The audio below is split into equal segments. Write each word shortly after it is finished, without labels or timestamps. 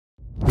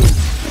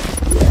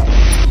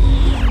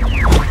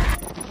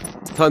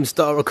time to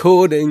start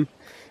recording,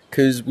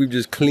 because we've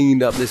just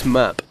cleaned up this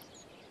map.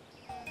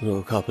 We've got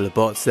a couple of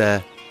bots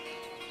there.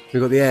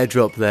 We've got the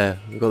airdrop there.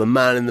 We've got the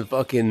man in the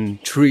fucking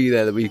tree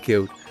there that we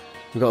killed.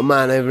 We've got a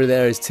man over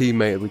there, his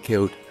teammate that we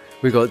killed.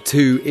 We've got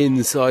two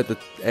inside the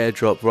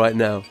airdrop right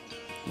now.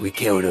 We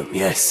killed them,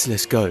 yes,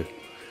 let's go.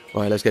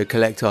 Alright, let's go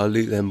collect our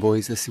loot then,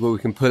 boys. Let's see what we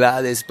can pull out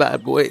of this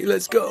bad boy.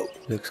 Let's go.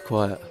 Looks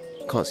quiet.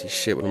 Can't see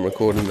shit when I'm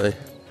recording though. I'm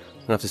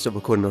gonna have to stop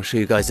recording. I'll show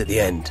you guys at the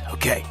end.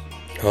 Okay.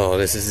 Oh,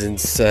 this is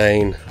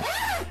insane.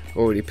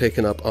 Already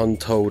picking up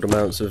untold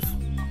amounts of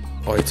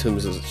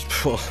items.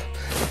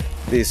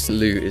 This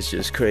loot is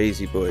just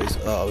crazy, boys.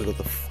 Oh,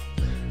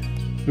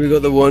 we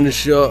got the one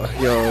shot.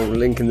 Yo,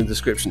 link in the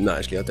description. No,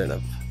 actually, I don't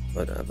have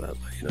that. But,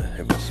 you know,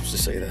 everyone seems to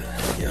say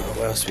that. Yo,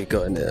 what else we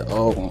got in there?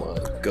 Oh my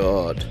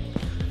god.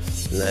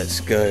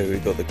 Let's go. We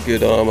got the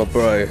good armor,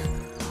 bro.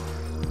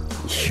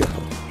 Yo,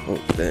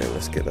 oh damn.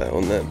 Let's get that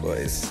on there,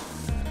 boys.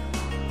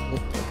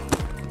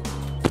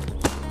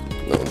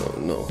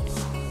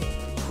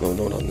 No,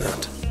 not on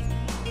that.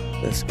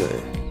 Let's go.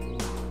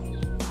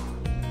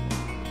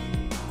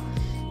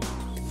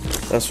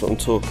 That's what I'm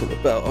talking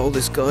about. Oh,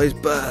 this guy's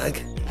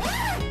bag.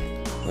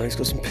 Oh, he's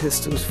got some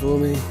pistols for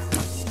me.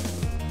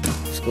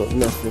 He's got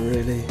nothing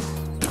really.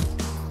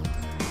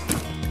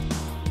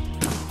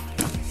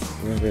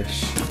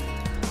 Rubbish.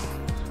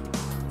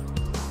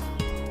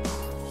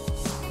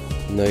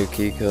 No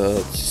key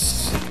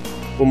cards.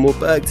 One more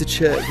bag to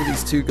check for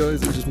these two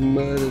guys that just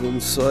murdered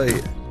on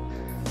sight.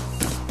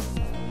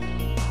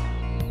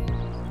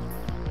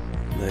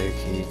 No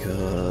key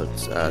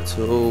cards at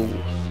all.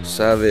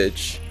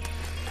 Savage.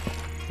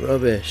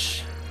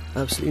 Rubbish.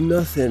 Absolutely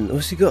nothing.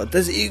 What's he got?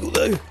 Desert Eagle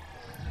though.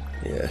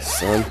 Yes,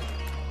 son.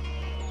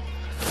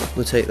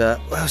 We'll take that.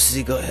 What else has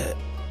he got here?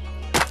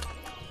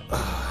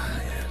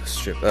 Oh, yeah, let's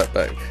strip that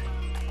back.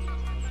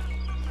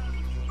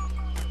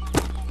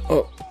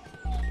 Oh.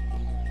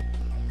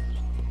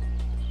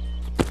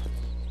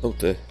 Oh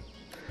dear.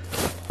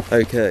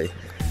 Okay.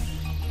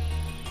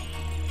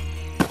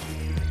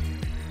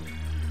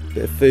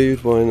 Bit of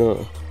food, why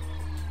not?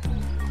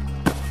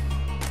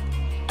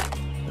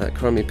 That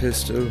crummy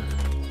pistol.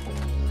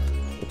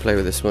 We'll play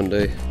with this one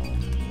day.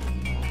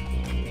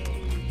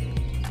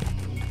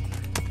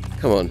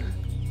 Come on.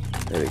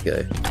 There we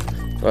go.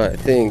 Right, I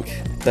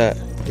think that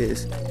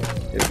is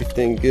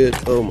everything good.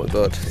 Oh my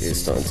god, it's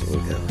starting to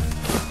work out.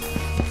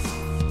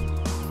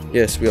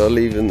 Yes, we are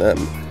leaving them.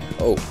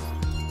 Oh,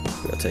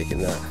 we are taking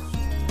that.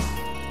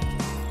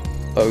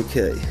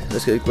 Okay,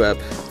 let's go grab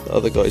the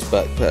other guy's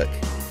backpack.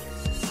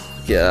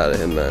 Get out of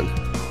here, man.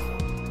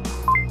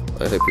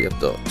 I hope we have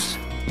docs.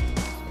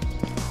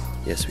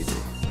 Yes, we do.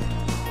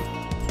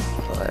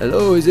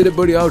 Hello, is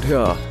anybody out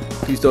here?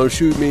 Please don't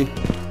shoot me.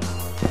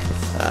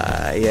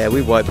 Yeah,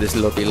 we wiped this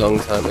lobby a long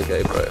time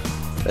ago, bro.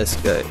 Let's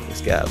go. Let's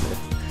get out of here.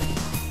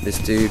 This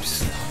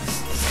dude's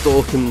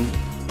stalking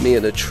me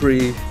in a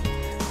tree.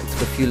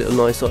 Took a few little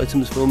nice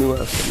items for me. What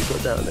else have we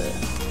got down there?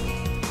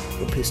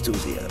 What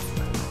pistols he have?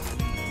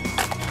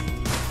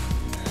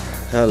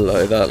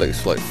 Hello, that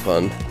looks like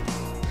fun.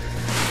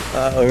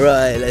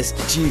 Alright, let's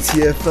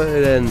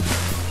GTFO then.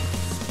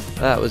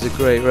 That was a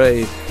great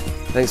raid.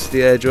 Thanks for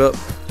the airdrop.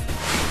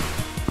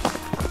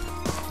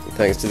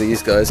 Thanks to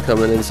these guys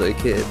coming in so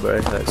kitted, bro.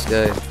 Let's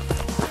go.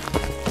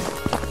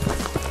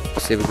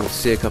 See if we can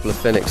see a couple of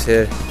Phoenix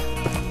here.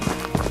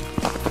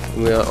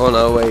 We are on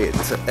our way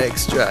to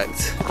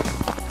extract.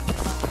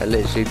 I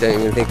literally don't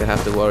even think I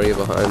have to worry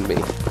behind me.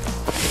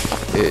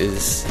 It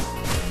is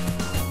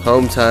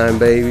home time,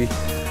 baby.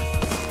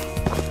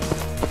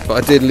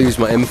 But I did lose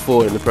my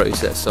M4 in the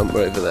process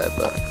somewhere over there,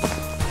 but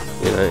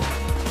you know,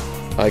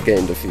 I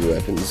gained a few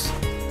weapons.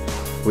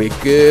 We're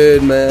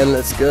good, man.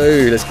 Let's go.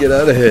 Let's get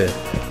out of here.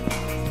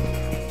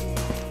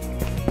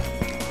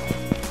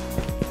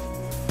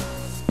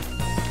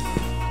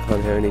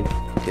 Can't hear any.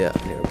 Yeah, I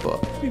can hear a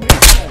bot.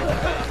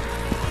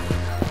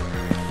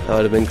 That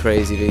would have been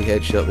crazy if he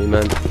headshot me,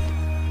 man.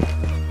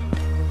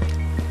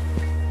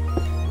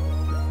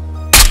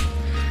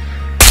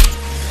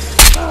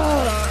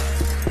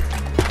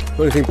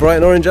 Anything bright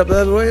and orange up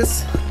there,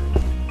 boys?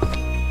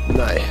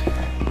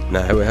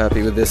 No, we're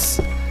happy with this.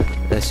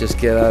 Let's just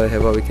get out of here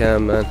while we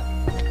can, man.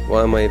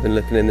 Why am I even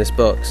looking in this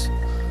box?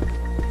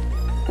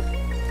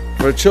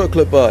 For a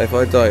chocolate bar, if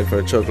I died for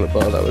a chocolate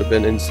bar, that would have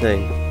been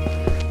insane.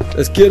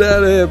 Let's get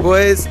out of here,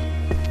 boys.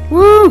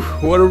 Woo!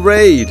 What a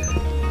raid!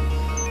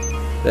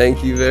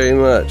 Thank you very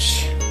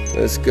much.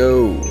 Let's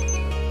go.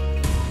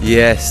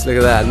 Yes, look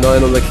at that.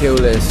 9 on the kill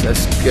list.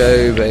 Let's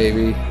go,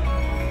 baby.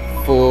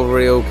 4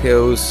 real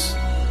kills.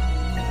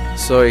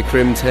 Sorry,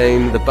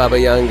 Crimtane, the Baba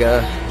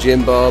Yanga,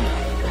 Jim Bob,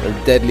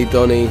 and Deadly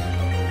Donny.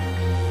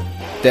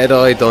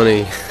 Deadeye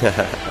Donny.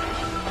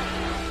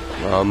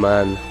 Oh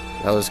man,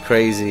 that was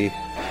crazy.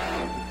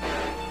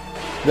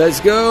 Let's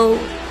go!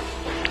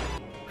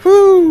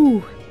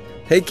 Woo!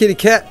 Hey kitty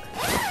cat!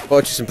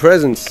 Bought you some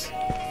presents.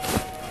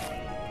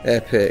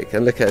 Epic.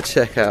 And look at,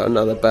 check out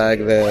another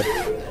bag there.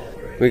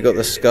 We got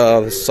the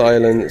Scar, the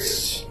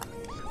Silence.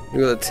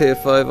 We got the tier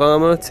 5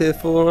 armor, tier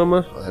 4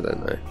 armor? I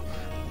don't know.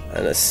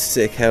 And a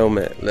sick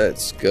helmet.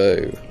 Let's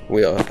go.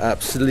 We are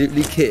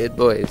absolutely kitted,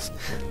 boys.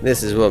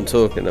 This is what I'm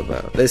talking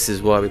about. This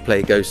is why we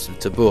play Ghosts of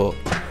Tabor.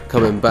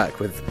 Coming back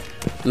with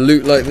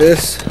loot like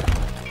this.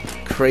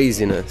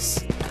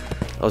 Craziness.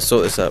 I'll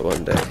sort this out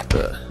one day,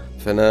 but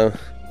for now,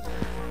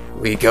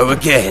 we go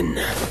again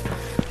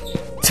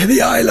to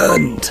the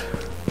island.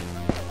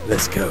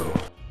 Let's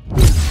go.